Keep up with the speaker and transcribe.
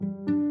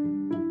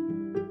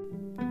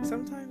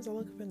Sometimes I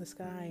look up in the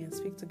sky and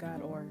speak to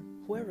God or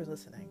whoever's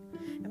listening,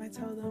 and I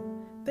tell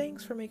them,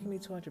 thanks for making me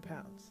 200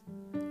 pounds.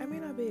 I may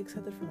not be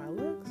accepted for my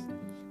looks,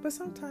 but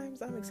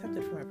sometimes I'm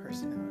accepted for my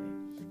personality.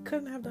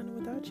 Couldn't have done it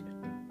without you.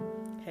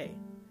 Hey,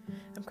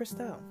 I'm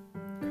Christelle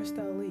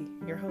Lee,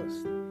 your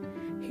host.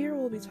 Here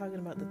we'll be talking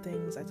about the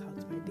things I talk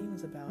to my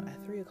demons about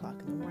at 3 o'clock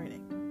in the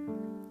morning.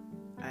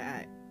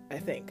 I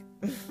think.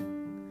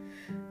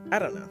 I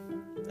don't know.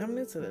 I'm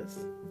new to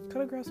this.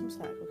 Cut a girl some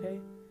slack, okay?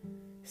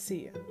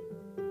 See ya.